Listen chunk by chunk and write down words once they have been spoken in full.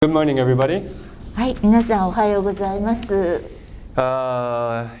Good morning, everybody. はい、皆さんおはようございます。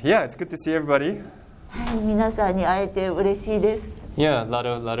Yeah, it's good to see everybody. はい、皆さんに会えて嬉しいです。Yeah, a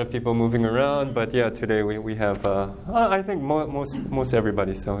lot of people moving around, but yeah, today we have I think most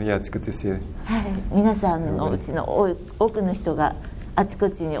everybody. So yeah, it's good to see you. はい、皆さんのうちの多くの人があちこ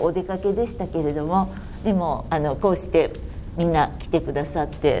ちにお出かけでしたけれども、でもこうしてみんな来てくださっ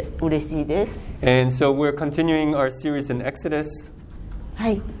て嬉しいです。And so we're continuing our series in Exodus. は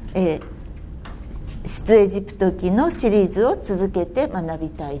い、出エジプト記のシリーズを続けて学び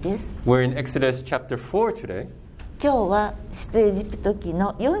たいです。We're in Exodus chapter 4 today. 今日は出エジプト記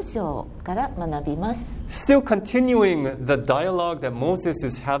の4章から学びます。Still continuing the dialogue that Moses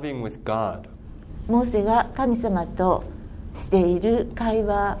is having with God. モーセが神様としている会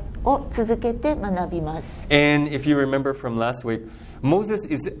話を続けて学びます。And if you remember from last week, Moses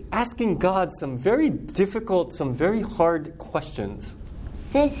is asking God some very difficult, some very hard questions.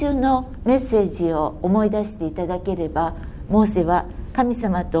 先週のメッセージを思い出していただければ、モーセは神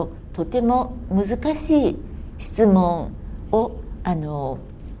様ととても難しい質問を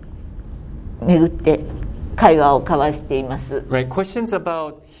巡って会話を交わしています。Right, questions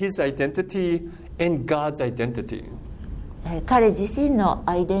about his identity and God's identity. 彼自身の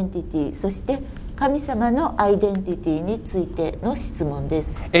アイデンティティ、そして神様のアイデンティティについての質問で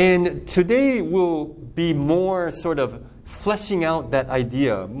す。And today will be more sort of fleshing out that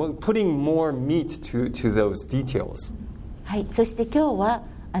idea, putting more meat to those details. はい、そして今日は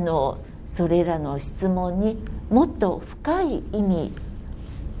それらの質問にもっと深い意味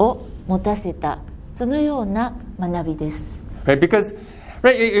を持たせたそのような学びです。Right, because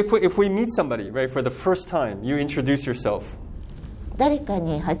right, if we meet somebody, right, for the first time, you introduce yourself. 誰か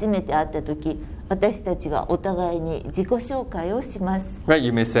に初めて会ったとき、私たちはお互いに自己紹介をします。Right,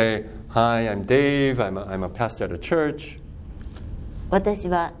 you may say, "Hi, I'm Dave. I'm a pastor at a church." 私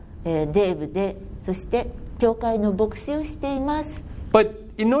は、デーブで、そして教会の牧師をしています。But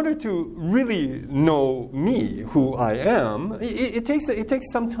in order to really know me, who I am, it takes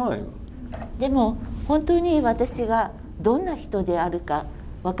some time. でも本当に私がどんな人であるか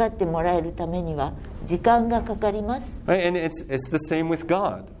分かってもらえるためには時間がかかります。Right, and it's the same with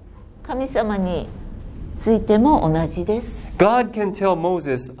God. 神様についても同じです。God can tell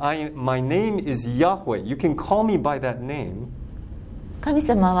Moses, my name is Yahweh. You can call me by that name. 神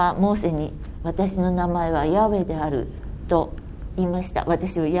様はモーセに私の名前はヤウェであると言いました。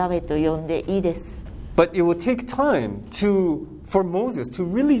私をヤウェと呼んでいいです。But it will take time for Moses to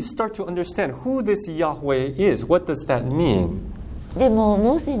really start to understand who this Yahweh is. What does that mean? でも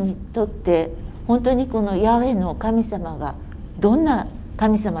モーセにとって本当にこのヤウェの神様がどんな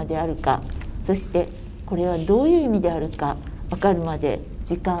神様であるか、そしてこれはどういう意味であるか分かるまで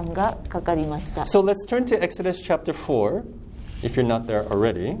時間がかかりました。So let's turn to Exodus chapter 4, if you're not there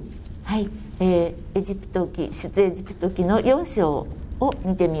already. はい、出エジプト記の4章を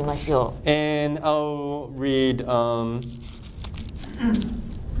見てみましょう。And I'll read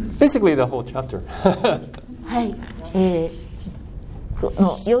basically the whole chapter. はい、こ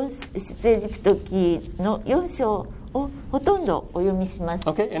の出エジプト記の4章をほとんどお読みします。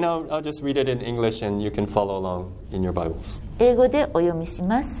Okay, and I'll just read it in English and you can follow along in your Bibles. 英語でお読みし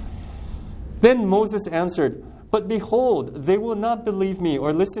ます。Then Moses answered, "But behold, they will not believe me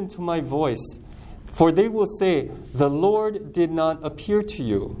or listen to my voice, for they will say, 'The Lord did not appear to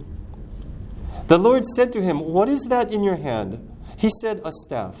you.' The Lord said to him, 'What is that in your hand?' He said, 'A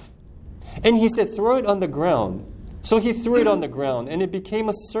staff.' And he said, 'Throw it on the ground.' So he threw it on the ground, and it became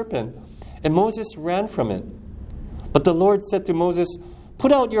a serpent, and Moses ran from it. But the Lord said to Moses,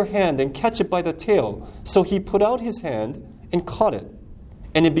 'Put out your hand and catch it by the tail.' So he put out his hand and caught it,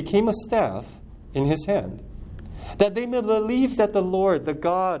 and it became a staff in his hand. That they may believe that the Lord, the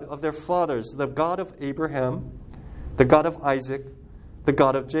God of their fathers, the God of Abraham, the God of Isaac, the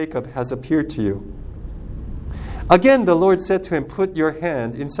God of Jacob, has appeared to you." Again the Lord said to him, "Put your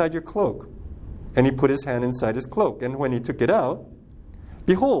hand inside your cloak." And he put his hand inside his cloak, and when he took it out,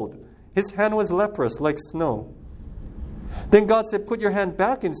 behold, his hand was leprous like snow. Then God said, "Put your hand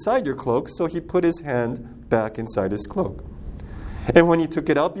back inside your cloak." So he put his hand back inside his cloak. And when he took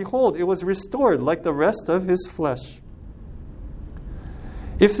it out, behold, it was restored like the rest of his flesh.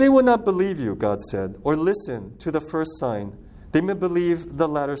 "If they will not believe you," God said, "or listen to the first sign, they may believe the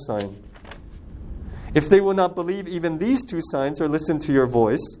latter sign. If they will not believe even these two signs or listen to your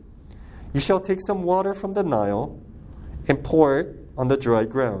voice, you shall take some water from the Nile and pour it on the dry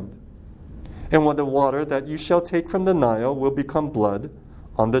ground. And when the water that you shall take from the Nile will become blood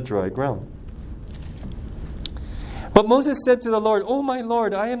on the dry ground." But Moses said to the Lord, "O my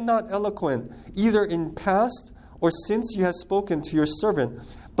Lord, I am not eloquent, either in past or since you have spoken to your servant,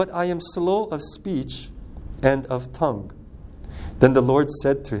 but I am slow of speech and of tongue. Then the Lord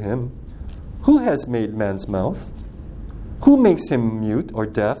said to him, Who has made man's mouth? Who makes him mute or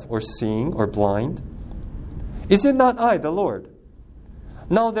deaf or seeing or blind? Is it not I, the Lord?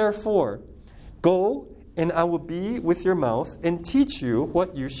 Now therefore, go, and I will be with your mouth and teach you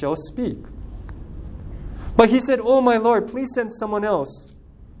what you shall speak. But he said, Oh, my Lord, please send someone else.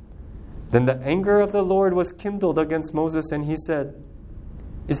 Then the anger of the Lord was kindled against Moses, and he said,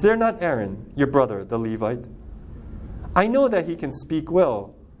 Is there not Aaron, your brother, the Levite? I know that he can speak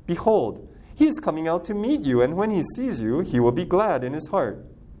well. Behold, he is coming out to meet you, and when he sees you, he will be glad in his heart.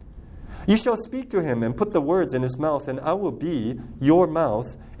 You shall speak to him and put the words in his mouth, and I will be your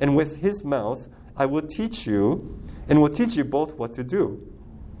mouth, and with his mouth I will teach you, and will teach you both what to do.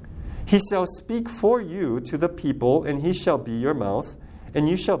 He shall speak for you to the people, and he shall be your mouth, and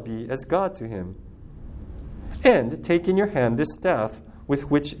you shall be as God to him. And take in your hand this staff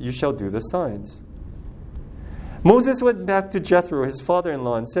with which you shall do the signs. Moses went back to Jethro, his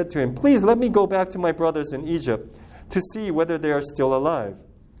father-in-law, and said to him, Please let me go back to my brothers in Egypt to see whether they are still alive.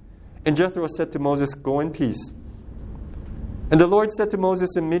 And Jethro said to Moses, Go in peace. And the Lord said to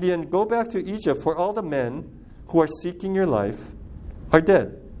Moses in Midian, Go back to Egypt, for all the men who are seeking your life are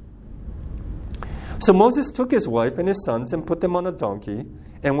dead. So Moses took his wife and his sons and put them on a donkey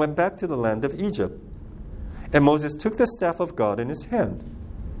and went back to the land of Egypt. And Moses took the staff of God in his hand.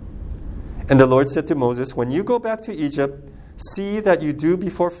 And the Lord said to Moses, When you go back to Egypt, see that you do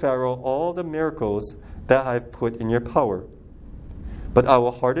before Pharaoh all the miracles that I have put in your power. But I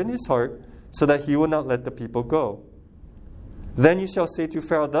will harden his heart so that he will not let the people go. Then you shall say to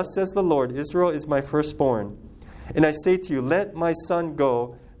Pharaoh, Thus says the Lord, Israel is my firstborn. And I say to you, Let my son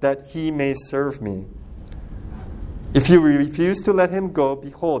go, that he may serve me. If you refuse to let him go,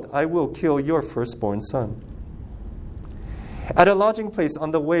 behold, I will kill your firstborn son. At a lodging place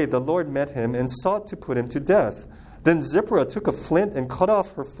on the way, the Lord met him and sought to put him to death. Then Zipporah took a flint and cut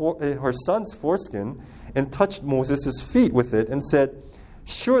off her son's foreskin and touched Moses' feet with it and said,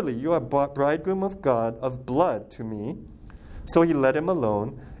 Surely you are bridegroom of God of blood to me. So he let him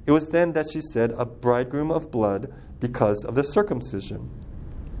alone. It was then that she said, A bridegroom of blood, because of the circumcision.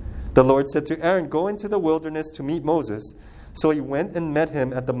 The Lord said to Aaron, Go into the wilderness to meet Moses. So he went and met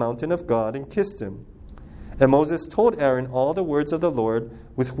him at the mountain of God and kissed him. And Moses told Aaron all the words of the Lord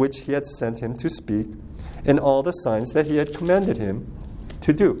with which he had sent him to speak, and all the signs that he had commanded him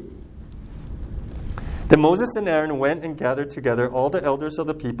to do. Then Moses and Aaron went and gathered together all the elders of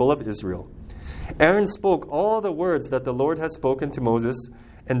the people of Israel. Aaron spoke all the words that the Lord had spoken to Moses,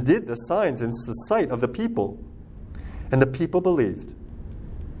 and did the signs in the sight of the people. And the people believed.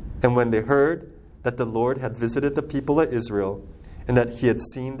 And when they heard that the Lord had visited the people of Israel, and that he had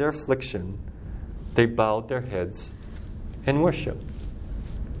seen their affliction, they bowed their heads and worshiped.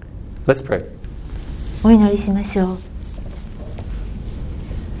 Let's pray. お祈りしましょう。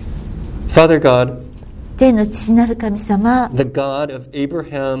 Father God, 天の父なる神様、 the God of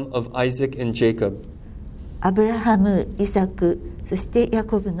Abraham, of Isaac, and Jacob, アブラハム、イサク、そしてヤ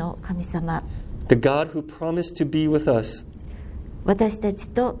コブの神様、 the God who promised to be with us, 私た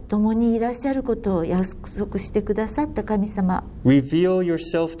ちと共にいらっしゃることを約束してくださった神様、 reveal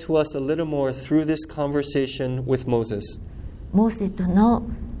yourself to us a little more through this conversation with Moses. モーセとの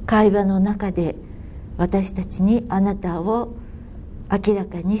会話の中で私たちにあなたを明ら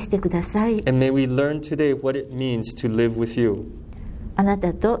かにしてください。 And may we learn today what it means to live with you. あな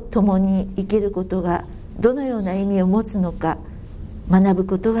たと共に生きることがどのような意味を持つのか学ぶ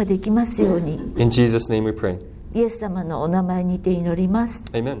ことができますように。 In Jesus' name we pray. イエス様のお名前にて祈ります。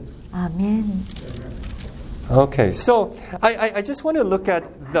 Amen. アーメン。 Okay, so I just want to look at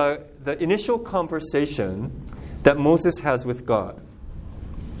the initial conversation that Moses has with God.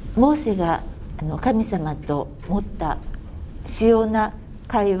 モーセが神様と持った主要な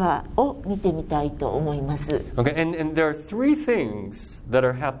会話を見てみたいと思います。 Okay, and there are three things that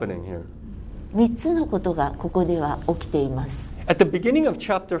are happening here. 3つのことがここでは起きています。 At the beginning of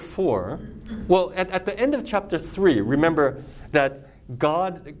chapter 4, well, at the end of chapter 3, remember that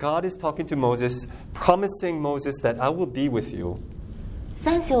God is talking to Moses, promising Moses that I will be with you.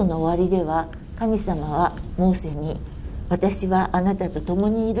 3章の終わりでは神様はモーセに私はあなたと共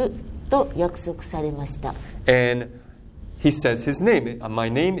にいると約束されました。 And he says his name, my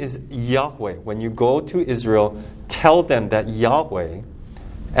name is Yahweh. When you go to Israel, tell them that Yahweh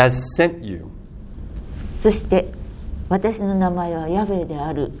has sent you. そして私の名前はヤヴェで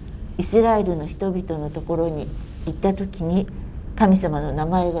ある。イスラエルの人々のところに行った時に神様の名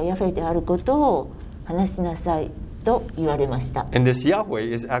前がヤヴェであることを話しなさいと言われました。 And this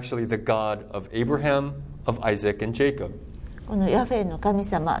Yahweh is actually the God of Abraham, of Isaac, and Jacob. このヤフェの神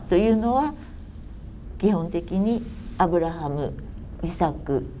様というのは基本的にアブラハム、イサ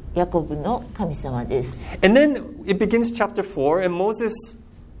ク、ヤコブの神様です。And then it begins chapter 4, and Moses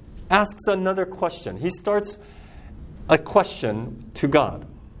asks another question. He starts a question to God.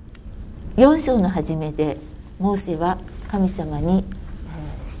 4章の初めでモーセは神様に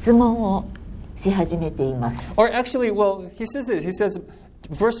質問をし始めています。Or actually, well, he says this. He says,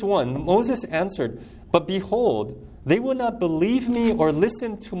 verse 1, Moses answered, "But behold, they will not believe me or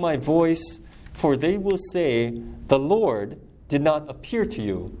listen to my voice, for they will say, the Lord did not appear to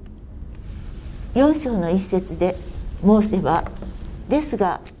you." 4章の一節でモーセは、です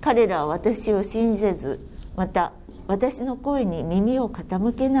が彼らは私を信じず、また私の声に耳を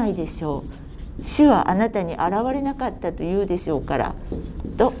傾けないでしょう。主はあなたに現れなかったと言うでしょうから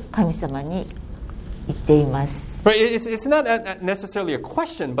と神様に言っています。Right? It's not necessarily a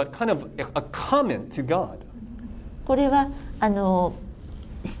question, but kind of a comment to God. これは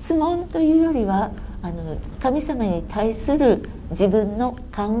質問というよりは神様に対する自分の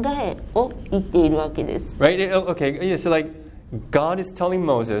考えを言っているわけです。Right? Okay, so like God is telling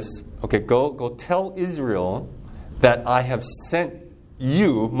Moses, okay, go tell Israel that I have sent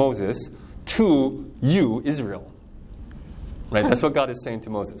you, Moses, to you, Israel. Right? That's what God is saying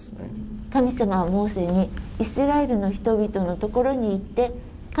to Moses. Right? 神様はモーセにイスラエルの人々のところに行って、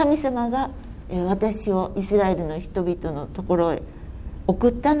神様が私をイスラエルの人々のところへ送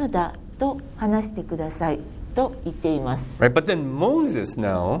ったのだと話してくださいと言っています。Right? But then Moses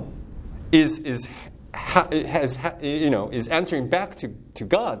now is answering back to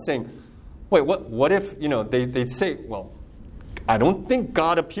God, saying, "Wait, what if they say, well, I don't think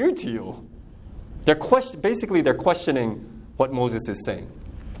God appeared to you." Basically, they're questioning what Moses is saying.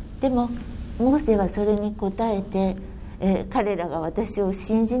 でもモーセはそれに答えて、彼らが私を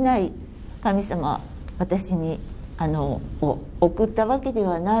信じない、神様は私に送ったわけで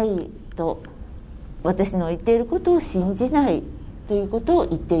はないと、私の言っていることを信じないということを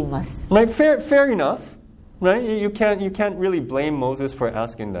言っています。Right? Fair enough. Right? You can't really blame Moses for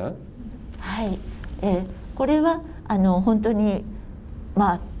asking that. はい、これは本当に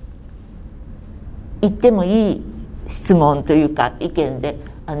言ってもいい質問というか意見で、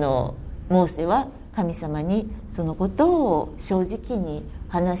モーセは神様にそのことを正直に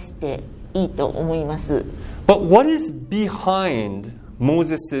話していいと思います。But what is behind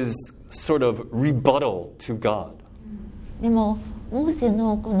Moses' sort of rebuttal to God? でもモーセ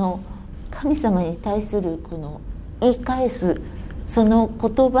のこの神様に対するこの言い返すその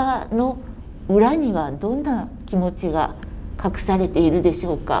言葉の裏にはどんな気持ちが隠されているでし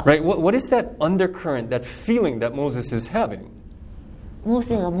ょうか。Right? What is that undercurrent, that feeling that Moses is having? モー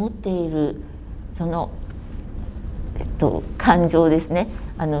セが持っているその、感情ですね。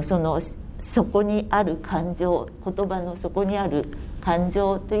そこにある感情、言葉の底にある感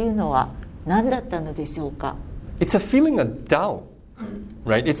情というのは何だったのでしょうか。It's a feeling of doubt,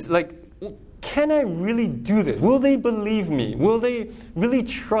 right? It's like, can I really do this? Will they believe me? Will they really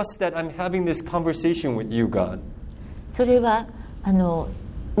trust that I'm having this conversation with you, God? それは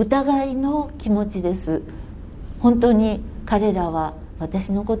疑いの気持ちです。本当に彼らは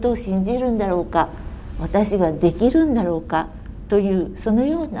私のことを信じるんだろうか、私ができるんだろうかというその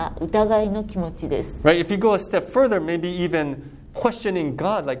ような疑いの気持ちです。Right? If you go a step further, maybe even questioning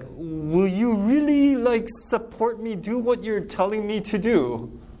God, like, will you really support me, do what you're telling me to do?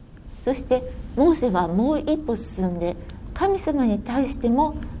 そしてモーセはもう一歩進んで神様に対して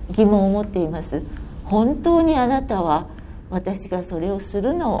も疑問を持っています。本当にあなたは私がそれをす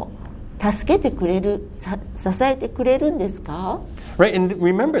るのを助けてくれる、支えてくれるんですか？ Right, and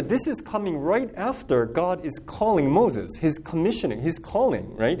remember, this is coming right after God is calling Moses, his commissioning, his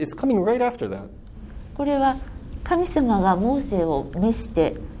calling, right? It's coming right after that. これは神様がモーセを召し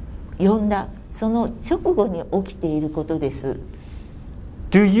て呼んだその直後に起きていることです。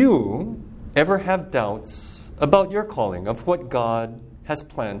Do you ever have doubts about your calling, of what God has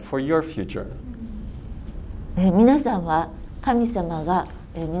planned for your future? 皆さんは神様が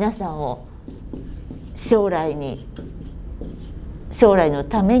皆さんを将来の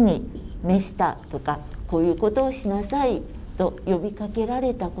ために召したとか、こういうことをしなさいと呼びかけら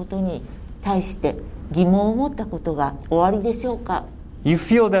れたことに対して疑問を持ったことがおありでしょうか？ You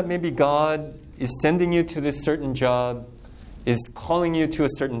feel that maybe God is sending you to this certain job, is calling you to a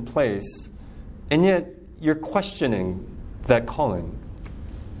certain place, and yet you're questioning that calling.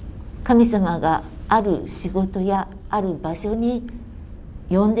 神様がある仕事やある場所に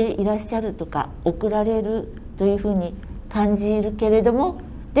呼んでいらっしゃるとか送られるというふうに感じるけれども、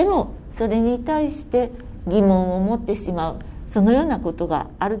でもそれに対して疑問を持ってしまう、そのようなことが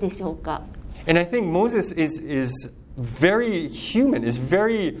あるでしょうか。And I think Moses is very human, is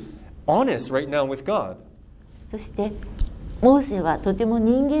very honest right now with God. そしてモーセはとても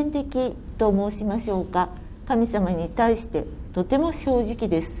人間的と申しましょうか、神様に対してとても正直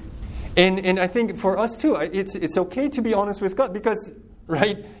です。And I think for us too, it's okay to be honest with God because,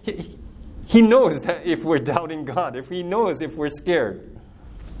 right, He knows that if we're doubting God, if He knows if we're scared.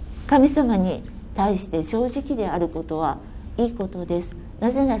 神様に対して正直であることはいいことです。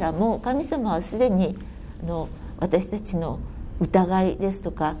なぜならもう神様はすでに私たちの疑いです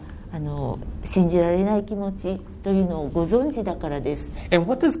とか信じられない気持ちというのをご存知だからです。And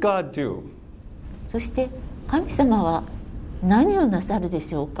what does God do? そして神様は何をなさるで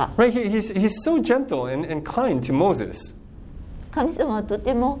しょうか。Right, he's so gentle and kind to Moses. 神様はと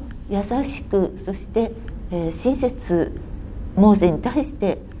ても優しく、そして、親切、モーセに対し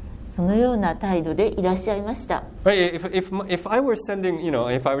てそのような態度でいらっしゃいました。Right, if I were sending,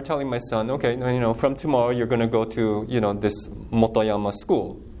 if I were telling my son, okay, from tomorrow you're going to go to, this Motoyama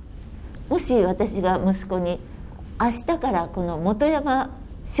school. もし私が息子に明日からこの本山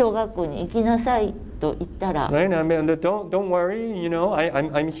小学校に行きなさいと言ったら、Right, don't worry,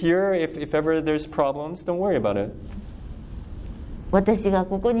 I'm here if ever there's problems, don't worry about it. 私が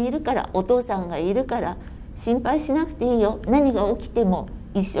ここにいるから、お父さんがいるから心配しなくていいよ、何が起きても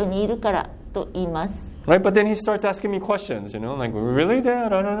一緒にいるからと言います。Right, but then he starts asking me questions, like, really,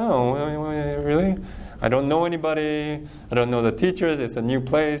 Dad? I don't know. Really? I don't know anybody. I don't know the teachers. It's a new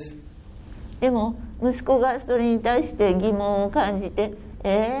place. でも息子がそれに対して疑問を感じて、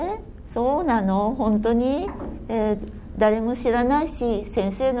そうなの？本当に、誰も知らないし、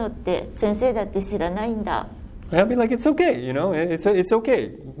先生だって知らないんだ。I'll be like, it's okay, it's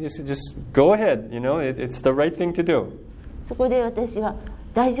okay. Just go ahead, it's the right thing to do. そこで私は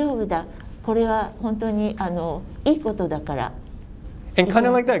大丈夫だ。これは本当にいいことだから。And kind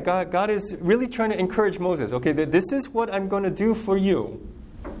of like that, God is really trying to encourage Moses. Okay, this is what I'm going to do for you.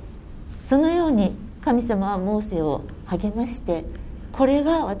 そのように神様はモーセを励まして、これ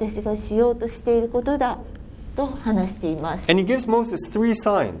が私がしようとしていることだと話しています。And He gives Moses 3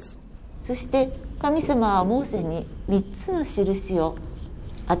 signs. そして神様はモーセに3つの印を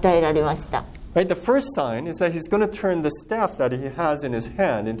与えられました。Right, the first sign is that He's going to turn the staff that He has in His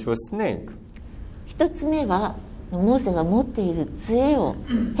hand into a snake. 一つ目はモーセが持っている杖を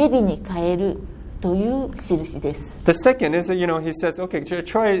蛇に変えるという印です。The second is that, He says, okay,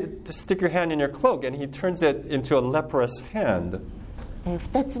 try to stick your hand in your cloak, and He turns it into a leprous hand.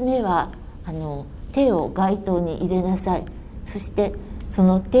 二つ目は手を街灯に入れなさい。そしてそ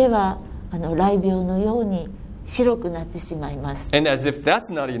の手は雷病のように白くなってしまいます。And as if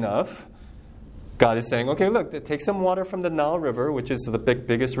that's not enough, God is saying, okay, look, take some water from the Nile River, which is the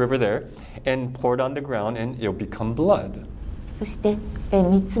biggest river there, and pour it on the ground, and it'll become blood. そして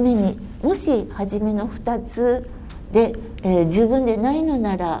3つ目に、もし初めの2つで、十分でないの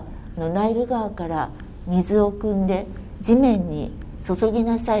ならナイル川から水を汲んで地面に注ぎ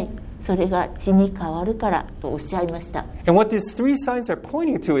なさい。それが血に変わるからとおっしゃいました。And what these 3 signs are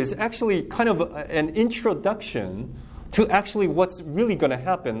pointing to is actually kind of an introduction to actually what's really going to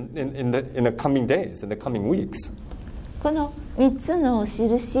happen in the coming days, in the coming weeks. この3つの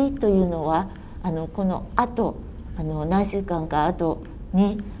印というのはこの後何週間か後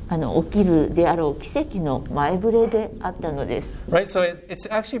に起きるであろう奇跡の前触れであったのです。Right, so it's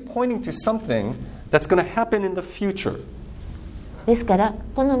actually pointing to something that's going to happen in the future. ですから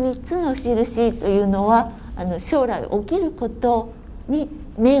この3つの印というのは将来起きることに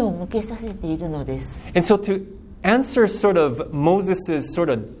目を向けさせているのです。And so to answer sort of Moses'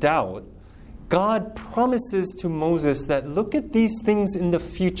 sort of doubt, God promises to Moses that look at these things in the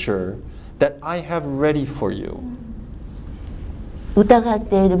future that I have ready for you. 疑っ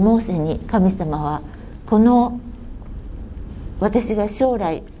ているモーセに神様はこの私が将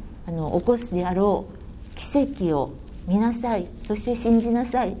来起こすであろう奇跡を見なさい、そして信じな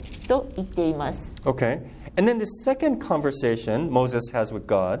さいと言っています。 Okay, and then the second conversation Moses has with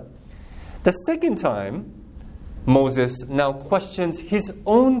God, the second time Moses now questions his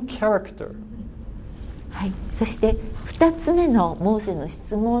own character. はい、そして2つ目のモーセの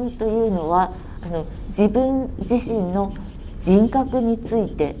質問というのは自分自身の人格につ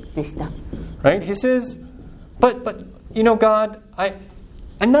いてでした。 Right? He says, but God,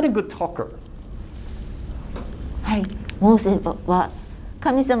 I'm not a good talker. はい、モーセは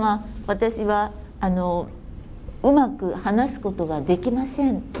神様、私はうまく話すことができま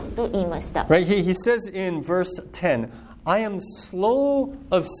せんと言いました。 Right? He says in verse 10, I am slow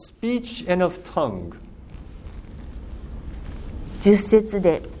of speech and of tongue. 10節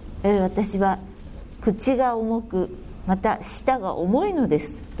で、私は口が重くまた舌が重いので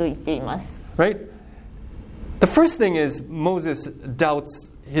すと言っています。 Right? The first thing is Moses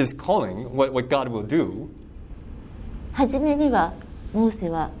doubts his calling, what God will do. はじめにはモーセ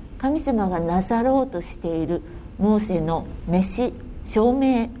は神様がなさろうとしているモーセの召し証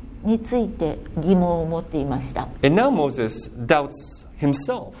明について疑問を持っていました。 And now Moses doubts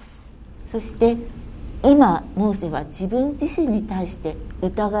himself. そして今モーセは自分自身に対して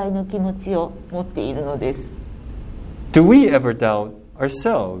疑いの気持ちを持っているのです。 Do we ever doubt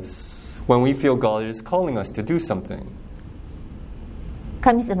ourselves when we feel God is calling us to do something?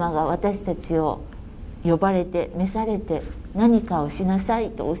 神様が私たちを呼ばれて召されて何かをしなさ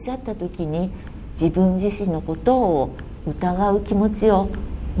いとおっしゃった時に自分自身のことを疑う気持ちを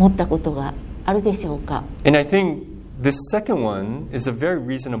持ったことがあるでしょうか。 And I think this second one is a very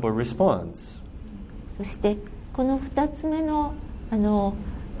reasonable response. そしてこの2つ目の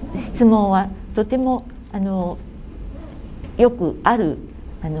質問はとてもよくある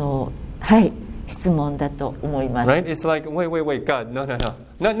質問だと思います。 Right? It's like, wait, God, no.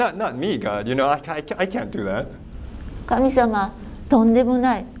 Not me, God. I can't do that. 神様、とんでも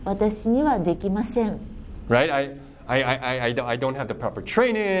ない。私にはできません。 Right? I don't have the proper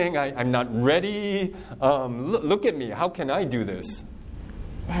training. I'm not ready. Look at me. How can I do this?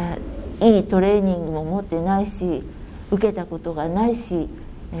 いいトレーニングも持ってないし、受けたことがないし、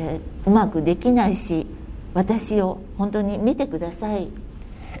うまくできないし、私を本当に見てください。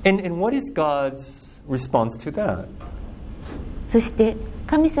 And what is God's response to that? そして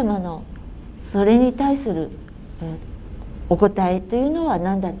神様のそれに対するお答えというのは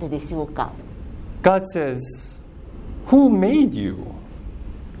何だったでしょうか。 God says, Who made you?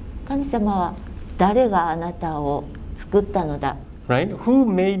 神様は誰があなたを作ったのだ。 Right? Who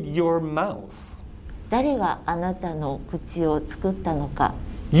made your mouth? 誰があなたの口を作ったのか。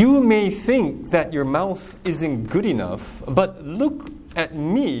 You may think that your mouth isn't good enough, but look at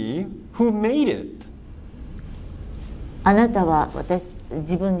me who made it. あなたは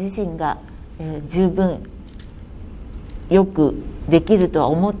自分自身が、十分よくできるとは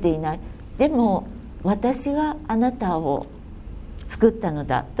思っていない。でも私があなたを作ったの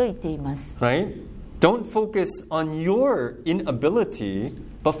だと言っています。 Right? Don't focus on your inability,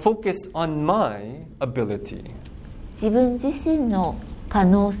 but focus on my ability. 自分自身の可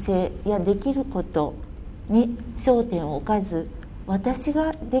能性やできることに焦点を置かず、私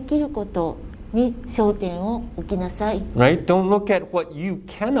ができることに焦点を置きなさい。 Right? Don't look at what you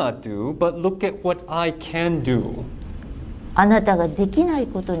cannot do, but look at what I can do. あなたができない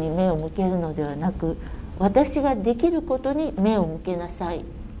ことに目を向けるのではなく、私ができることに目を向けなさい。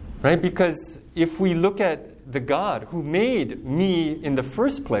 Right? Because if we look at the God who made me in the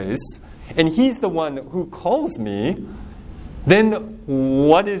first place, and He's the one who calls me, then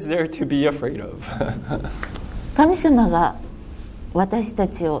what is there to be afraid of? 神様が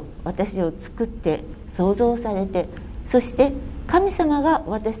私を作って創造されて、そして神様が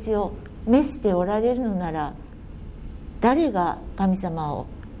私を召しておられるのなら、誰が神様を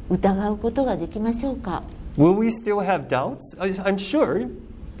疑うことができましょうか。 Will we still have doubts? I'm sure.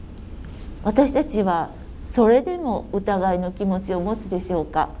 私たちはそれでも疑いの気持ちを持つでしょう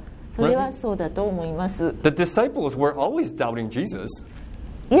か。それはそうだと思います。 The disciples were always doubting Jesus.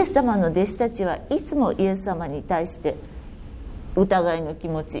 イエス様の弟子たちはいつもイエス様に対して疑いの気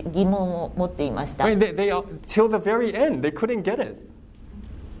持ち、疑問を持っていました。 Right? Till the very end, they couldn't get it.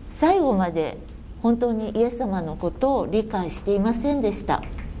 最後まで本当にイエス様のことを理解していませんでした。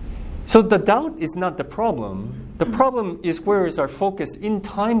 So the doubt is not the problem. The problem is where is our focus in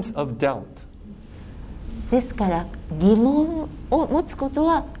times of doubt. ですから疑問を持つこと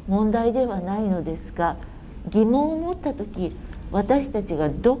は問題ではないのですが、疑問を持ったとき、私たちが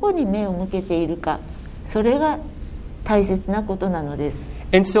どこに目を向けているか、それが大切なことなのです。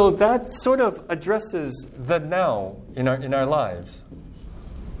 And so that sort of addresses the now in our lives.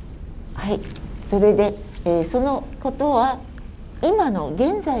 はい、それで、そのことは今の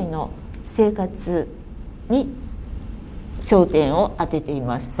現在の生活に焦点を当ててい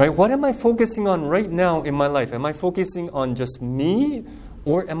ます。 Right? What am I focusing on right now in my life? Am I focusing on just me,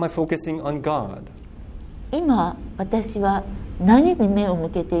 or am I focusing on God? 今私は何に目を向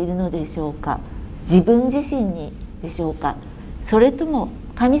けているのでしょうか。自分自身にでしょうか、それとも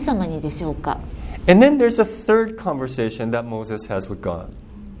神様にでしょうか。 And then there's a third conversation that Moses has with God.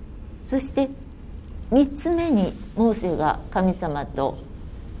 そして3つ目にモーセが神様と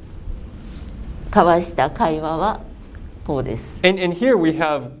交わした会話はこうです。 And here we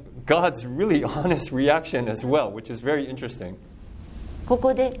have God's really honest reaction as well, which is very interesting. こ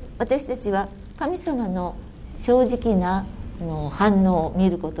こで私たちは神様の正直な反応を見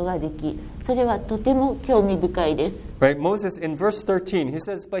ることができ、それはとても興味深いです。 Right? Moses in verse 13, he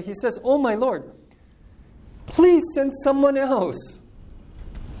says, "Oh my Lord, Please send someone else.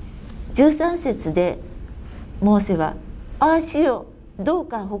 13節でモーセはああしよう、どう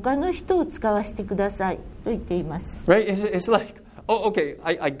か他の人を使わせてくださいと言っています。 Right? It's like, oh, okay,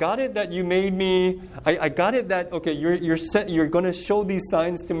 I got it that you made me. I got it that, okay, you're going to show these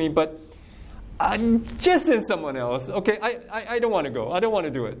signs to me, but just send someone else. Okay, I don't want to go. I don't want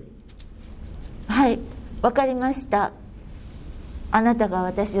to do it. はい、わかりました。あなたが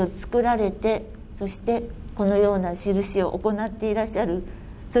私を作られて、そしてこのような印を行っていらっしゃる。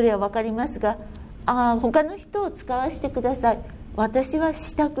それはわかりますが、他の人を使わせてください。私は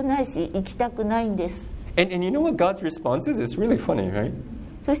したくないし、行きたくないんです。And you know what God's response is? It's really funny, right?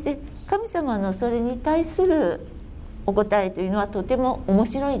 そして神様のそれに対するお答えというのはとても面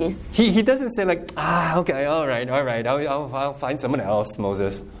白いです。He doesn't say like, okay, all right, I'll find someone else,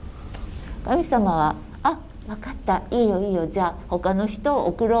 Moses. 神様は、分かった、いいよ、じゃあ他の人を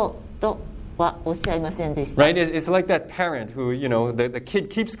送ろうとはおっしゃいませんでした。Right? It's like that parent who, the kid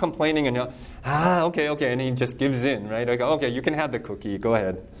keeps complaining and okay, and he just gives in, right? Like, okay, you can have the cookie, go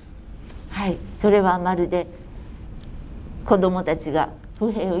ahead. はい、それはまるで子供たちが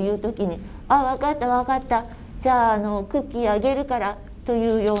不平を言うときに、分かった、じゃあクッキーあげるからと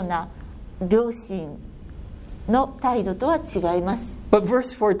いうような両親の態度とは違います。But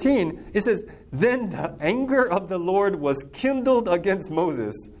verse 14, it says, Then the anger of the Lord was kindled against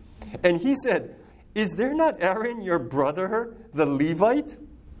Moses. And he said, Is there not Aaron your brother, the Levite?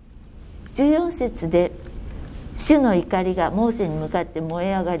 14節で、主の怒りがモーセに向かって燃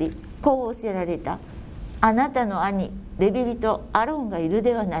え上がり、こう仰せられた。あなたの兄、レビ人アロンがいる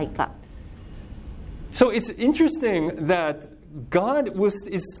ではないか。So it's interesting that God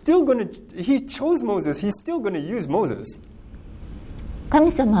is still going to, he chose Moses, he's still going to use Moses.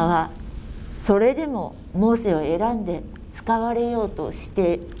 神様はそれでもモーセを選んで使われようとし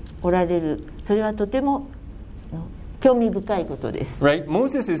ておられる。それはとても興味深いことです。Right?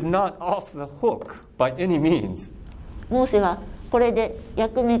 Moses is not off the hook by any means. モーセはこれで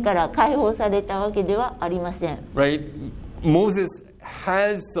役目から解放されたわけではありません。Right? Moses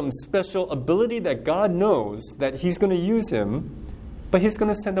has some special ability that God knows that he's going to use him, but he's going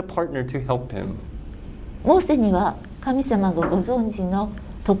to send a partner to help him. モーセには神様がご存知の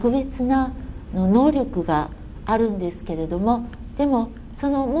特別な能力があるんですけれども、でもそ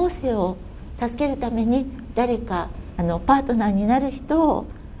のモーセを助けるために誰かパートナーになる人を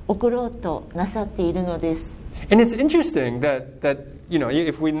送ろうとなさっているのです。And it's interesting that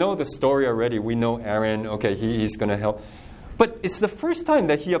if we know the story already, we know Aaron, okay, he's going to help. But it's the first time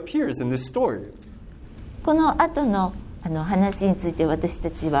that he appears in this story. この後の話について私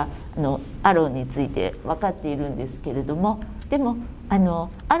たちはアロンについて分かっているんですけれども、でもア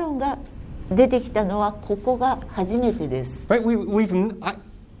ロンが出てきたのはここが初めてです。Right?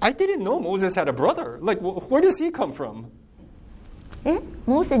 I didn't know Moses had a brother. Like, where does he come from?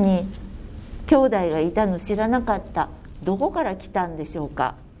 モーセに兄弟がいたの知らなかった。どこから来たんでしょう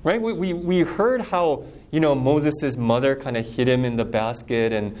か。Right? We heard how, Moses' mother kind of hid him in the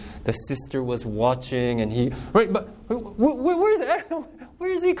basket and the sister was watching and he... Right? But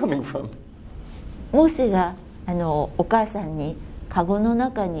where is he coming from? モーセがお母さんにカゴの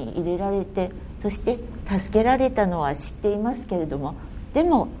中に入れられて、そして助けられたのは知っていますけれども、で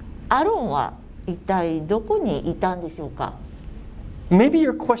もアロンは一体どこにいたんでしょうか。Maybe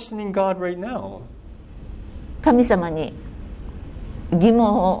you're questioning God right now. 神様に疑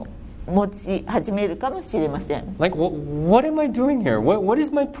問を持ち始めるかもしれません。Like, what am I doing here? What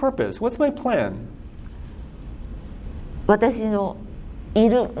is my purpose? What's my plan? 私のい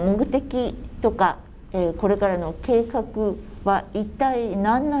る目的とか、これからの計画は一体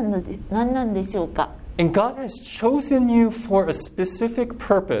何なんでしょうか。And God has chosen you for a specific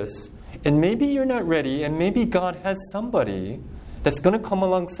purpose, and maybe you're not ready, and maybe God has somebody that's going to come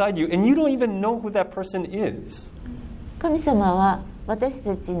alongside you, and you don't even know who that person is. 神様は私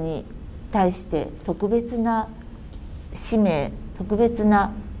たちに対して特別な使命、特別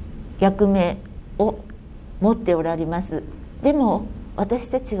な役目を持っておられます。でも私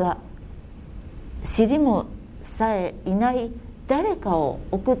たちが知りもさえいない誰かを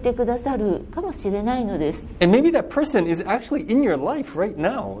送ってくださるかもしれないのです。And maybe that person is actually in your life right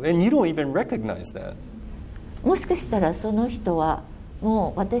now, and you don't even recognize that. もしかしたらその人は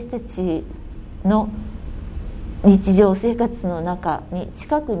もう私たちの日常生活の中に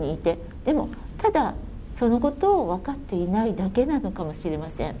近くにいて、でもただそのことを分かっていないだけなのかもしれま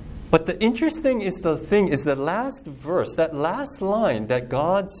せん。But the interesting is the last verse, that last line that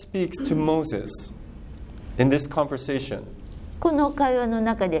God speaks to Moses in this conversation. この会話の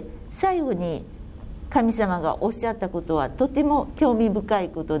中で最後に神様がおっしゃったことはとても興味深い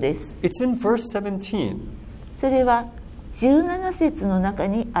ことです。It's in verse 17. それは17節の中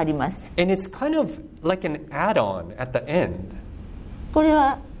にあります。 And it's kind of like an add-on at the end. これ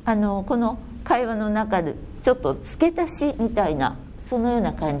はこの会話の中でちょっと付け足しみたいなそのよう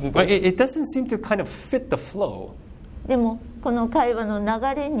な感じです。 It doesn't seem to kind of fit the flow. でもこの会話の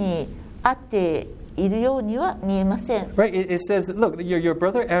流れに合っているようには見えません。 Right? It says, look, your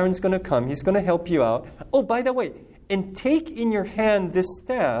brother Aaron's going to come. He's going to help you out. Oh, by the way, and take in your hand this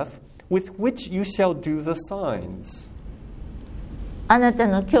staff with which you shall do the signs. あなた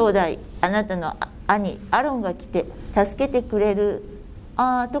の兄弟、あなたの兄アロンが来て助けてくれる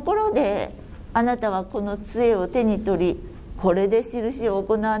ところで、あなたはこの杖を手に取り、これで印を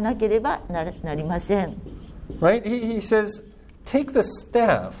行わなければなりません。 Right? He says, take the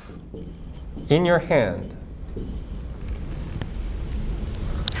staff in your hand.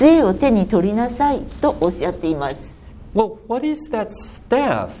 杖を手に取りなさいとおっしゃっています。 Well, what is that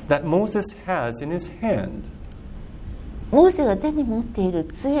staff that Moses has in his hand? モーセが手に持っている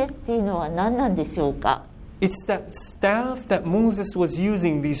杖っていうのは何なんでしょうか。 It's that staff that Moses was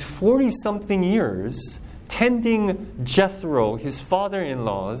using these 40-something years tending Jethro, his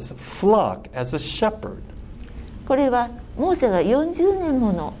father-in-law's flock as a shepherd. これはモーセが40年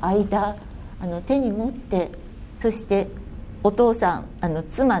もの間手に持って、そしてお父さん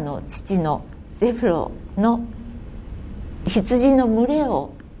妻の父のゼフロの羊の群れ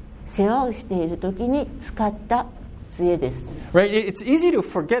を世話をしている時に使った杖です。 Right? It's easy to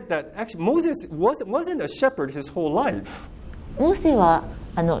forget that actually Moses wasn't a shepherd his whole life. モーセは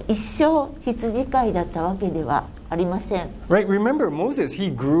一生羊飼いだったわけではありません。 Right? Remember Moses,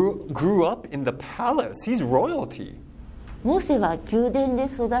 he grew up in the palace. He's royalty. モーセは宮殿で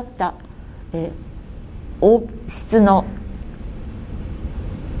育った、王室の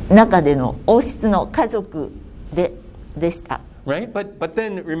中での王室の家族でした。 Right? But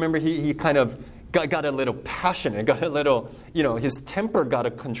then remember he kind of got a little passionate, got a little, his temper got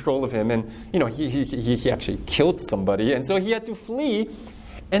a control of him, and he actually killed somebody, and so he had to flee,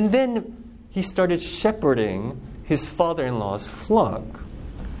 and then he started shepherding his father-in-law's flock.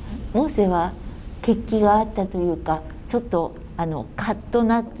 モーセは血気があったというか、ちょっとカッと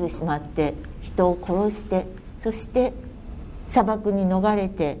なってしまって人を殺して、そして砂漠に逃れ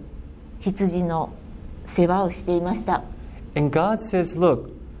て羊の世話をしていました。 And God says, look,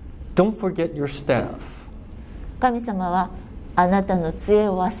 don't forget your staff. 神様はあなたの杖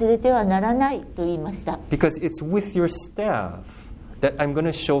を忘れてはならないと言いました。 Because it's with your staff that I'm going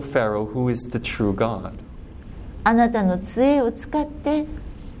to show Pharaoh who is the true God. あなたの杖を使って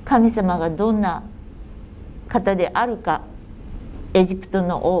神様がどんな方であるか、エジプト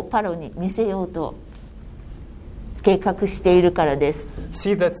の王パロに見せようと計画しているからです。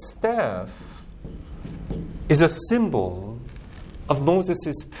 See, that staff is a symbol of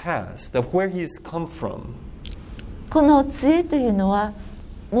Moses' past, of where he's come from. この杖というのは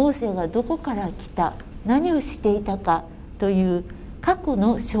モーセがどこから来た、何をしていたかという過去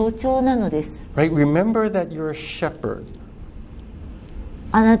の象徴なのです。 Right? Remember that you're a shepherd.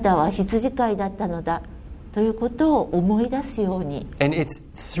 あなたは羊飼いだったのだということを思い出すように。 And it's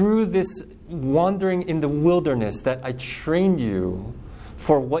through this wandering in the wilderness that I trained you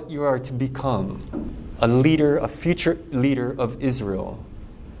for what you are to become, a leader, a future leader of Israel.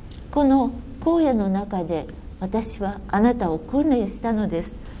 この荒野の中で私はあなたを訓練したので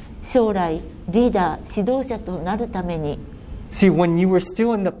す。将来リーダー、指導者となるために。 See, when you were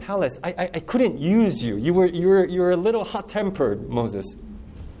still in the palace, I couldn't use you. You were a little hot-tempered, Moses.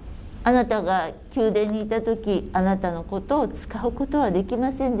 あなたが宮殿にいた時、あなたのことを使うことはでき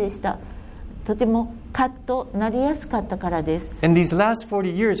ませんでした。とてもカッとなりやすかったからです。 And these last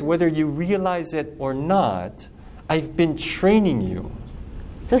 40 years, whether you realize it or not, I've been training you.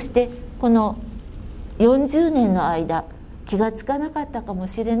 そしてこの40年の間、気がつかなかったかも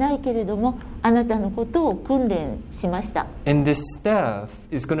しれないけれども、あなたのことを訓練しました。 And this staff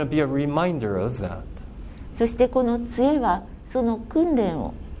is going to be a reminder of that. そしてこの杖はその訓練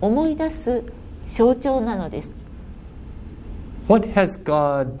を思い出す象徴なのです。 What has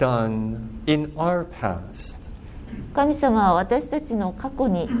God done in our past? 神様は私たちの過去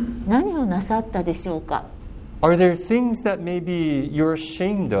に何をなさったでしょうか。 Are there things that maybe you're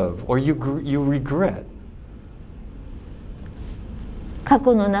ashamed of or you regret? 過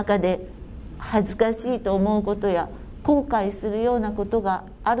去の中で恥ずかしいと思うことや後悔するようなことが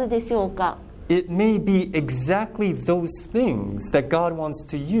あるでしょうか。 It may be exactly those things that God wants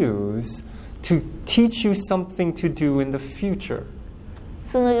to use to teach you something to do in the future.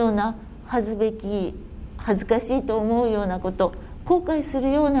 そのような恥ずかしいと思うようなこと、後悔す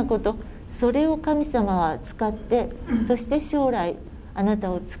るようなこと、それを神様は使って、そして将来あな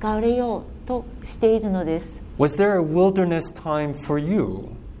たを使われようとしているのです。Was there a wilderness time for you?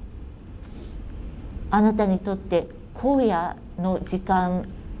 あなたにとって荒野の時間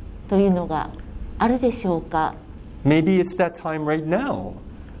というのがあるでしょうか。 Maybe it's that time right now.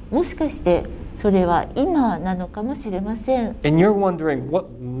 もしかしてそれは今なのかもしれません。 And you're wondering,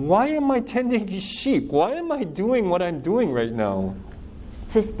 why am I tending sheep? Why am I doing what I'm doing right now?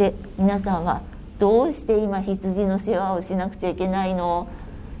 そして皆さんはどうして今羊の世話をしなくちゃいけないの？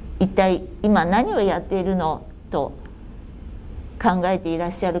一体今何をやっているの？と考えていら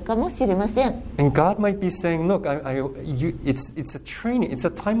っしゃるかもしれません。 And God might be saying, look, it's a training. It's a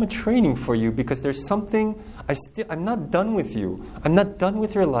time of training for you because there's something, I'm not done with you. I'm not done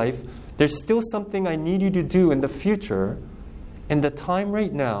with your life. There's still something I need you to do in the future. And the time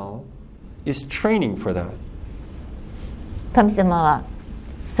right now is training for that. 神様は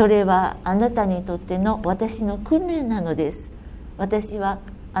それはあなたにとっての私の訓練なのです。私は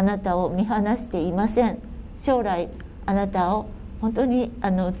あなたを見放していません。将来あなたを本当に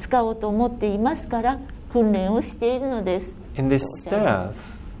使おうと思っていますから訓練をしているのです。 And this staff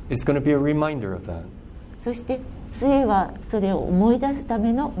is going to be a reminder of that. そして杖はそれを思い出すた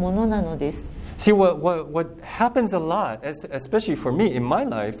めのものなのです。 See, what happens a lot, especially for me in my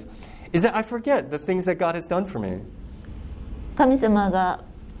life, is that I forget the things that God has done for me. 神様が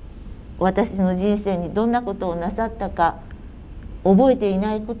私の人生にどんなことをなさったか覚えてい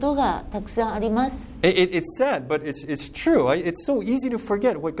ないことがたくさんあります。 It's sad, but it's true. It's so easy to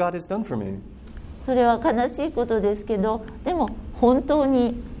forget what God has done for me. それは悲しいことですけど、でも本当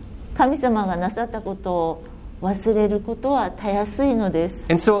に神様がなさったことを忘れることはたやすいのです。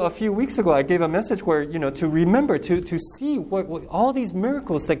 And so a few weeks ago, I gave a message where, to remember, to see what all these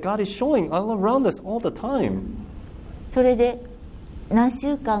miracles that God is showing all around us all the time. それで何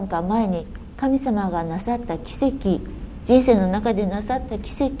週間か前に神様がなさった奇跡、人生の中でなさった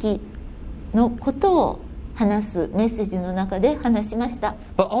奇跡のことを話すメッセージの中で話しました。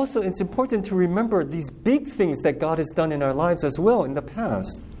 But also, it's important to remember these big things that God has done in our lives as well in the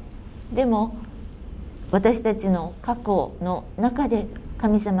past. でも私たちの過去の中で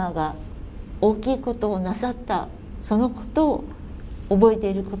神様が大きいことをなさったそのことを覚えて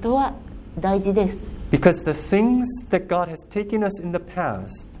いることは大事です。 Because the things that God has taken us in the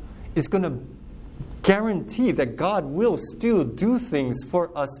past is going to guarantee that God will still do things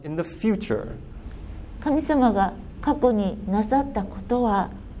for us in the future. 神様が過去になさったことは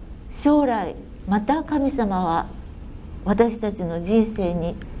将来また神様は私たちの人生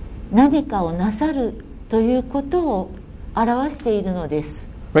に何かをなさるということを表しているのです。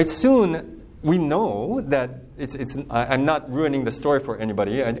 Right, soon we know that I'm not ruining the story for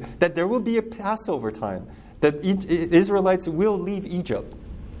anybody, that there will be a Passover time, that Israelites will leave Egypt,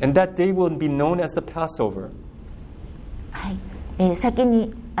 and that day will be known as the Passover. はい、先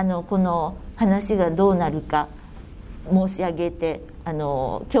にこの話がどうなるか申し上げて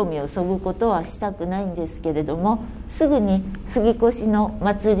興味をそぐことはしたくないんですけれども、すぐに杉越の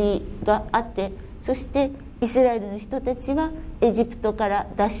祭りがあって、そしてイスラエルの人たちはエジプトから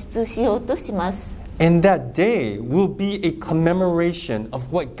脱出しようとします。 And that day will be a commemoration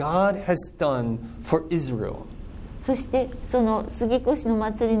of what God has done for Israel. そしてその杉越の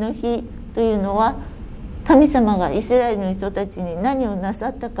祭りの日というのは神様がイスラエルの人たちに何をなさ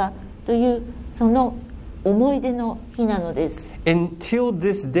ったかというその思い出の日なのです。 Until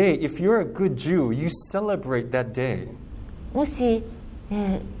this day, if you're a good Jew, you celebrate that day. もし、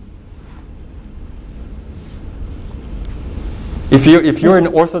If you're an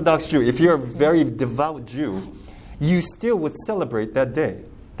Orthodox Jew, if you're a very devout Jew, you still would celebrate that day,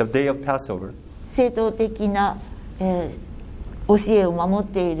 the day of Passover. 正統的な、教えを守っ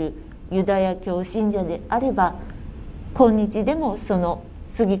ているユダヤ教信者であれば、今日でもその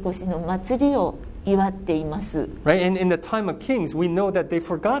杉越の祭りを祝っています。 Right? And in the time of Kings, we know that they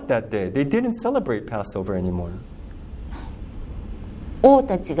forgot that day. They didn't celebrate Passover anymore. 王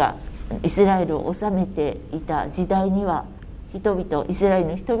たちがイスラエルを治めていた時代には、イスラエル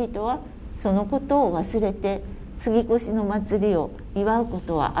の人々はそのことを忘れて杉越の祭りを祝うこ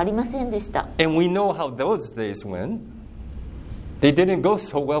とはありませんでした。 And we know how those days went. They didn't go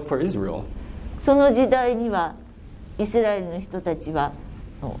so well for Israel. その時代にはイスラエルの人たちは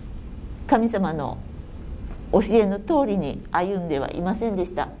神様の教えの通りに歩んではいませんで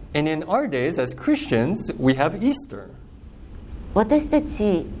した。 And in our days as Christians, we have Easter. 私た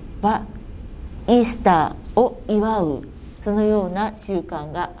ちはイースターを祝うそのような習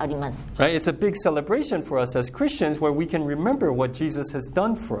慣があります。 Right? It's a big celebration for us as Christians where we can remember what Jesus has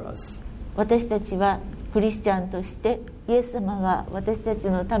done for us. 私たちはクリスチャンとしてイエス様が私たち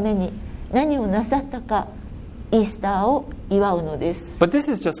のために何をなさったかイースターを祝うのです。 But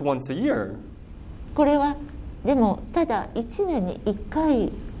this is just once a year. これはでもただ1年に1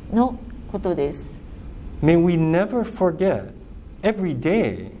回のことです。 May we never forget every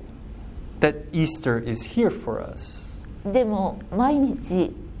day that Easter is here for us. でも毎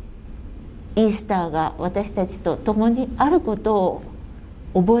日イースターが私たちと共にあることを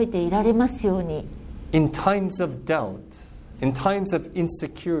覚えていられますように。 In times of doubt, in times of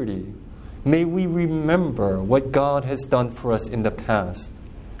insecurity, may we remember what God has done for us in the past.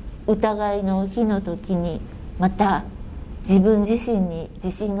 疑いの日の時に、また自分自身に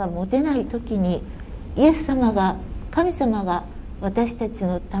自信が持てない時に、イエス様が、神様が私たち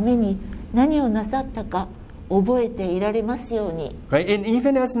のために何をなさったか覚えていられますように。 Right? And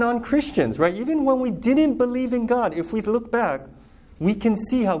even as non-Christians, right? Even when we didn't believe in God, if we look back, we can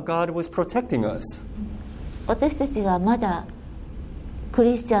see how God was protecting us. 私たちがまだク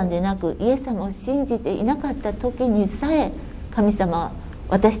リスチャンでなくイエス様を信じていなかった時にさえ、神様は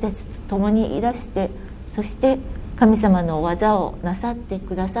私たちと共にいらして、そして神様の技をなさって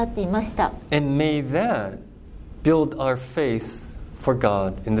くださっていました。 And may that build our faith for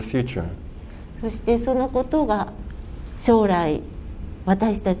God in the future. そしてそのことが将来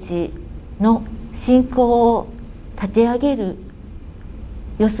私たちの信仰を立て上げる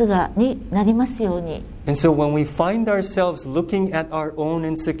よすがになりますように。 And so when we find ourselves looking at our own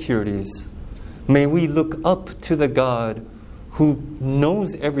insecurities, may we look up to the God who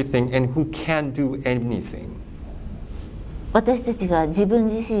knows everything and who can do anything. 私たちが自分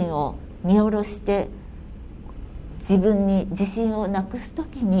自身を見下ろして自分に自信をなくすと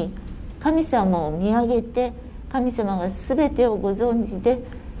きに、神様を見上げて、神様が全てをご存知で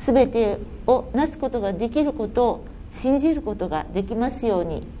全てをなすことができることを信じることができますよう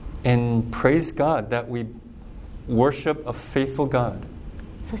に。 And praise God that we worship a faithful God.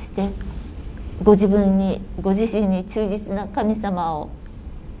 そしてご自分に、ご自身に忠実な神様を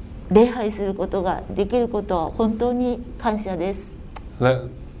礼拝することができることは本当に感謝です。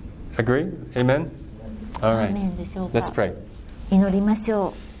 Agree? Amen? All アー right. メンでしょうか。 Let's pray. 祈りまし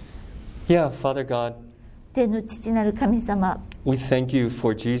ょう。 Yeah, Father God, 天の父なる神様、 we thank you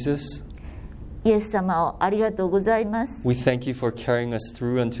for Jesus. イエス様をありがとうございます。 We thank you for carrying us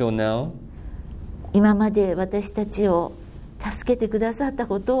through until now. 今まで私たちを助けてくださった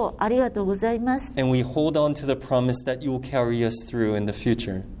ことをありがとうございます。 And we hold on to the promise that you will carry us through in the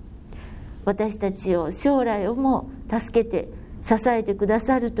future. 私たちを将来をも助けて支えてくだ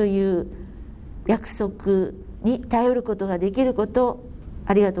さるという約束に頼ることができることを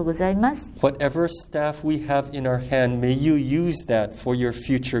ありがとうございます。 Whatever staff we have in our hand, may you use that for your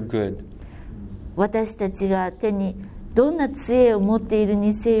future good. 私たちが手にどんな杖を持っている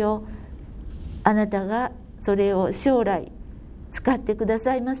にせよ、あなたがそれを将来使ってくだ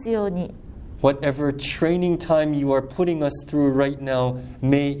さいますように。 Whatever training time you are putting us through right now,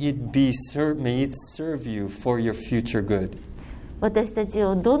 may it serve you for your future good. 私たち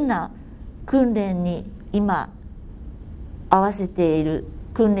をどんな訓練に今合わせている、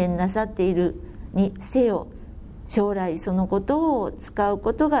訓練なさっているにせよ、将来そのことを使う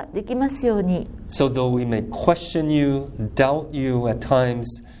ことができますように。 So though we may question you, doubt you at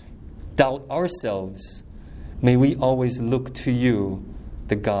times, doubt ourselves, may we always look to you,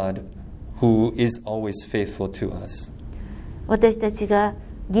 the God who is always faithful to us. 私たちが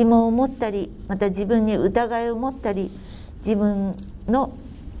疑問を持ったり、また自分に疑いを持ったり、自分の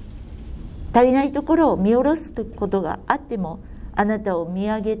足りないところを見下ろすことがあっても、あなたを見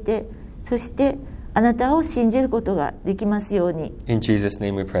上げて、そしてあなたを信じることができますように。 In Jesus'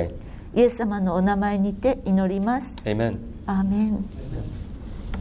 name we pray. イエス様のお名前にて祈ります。 Amen. アーメン。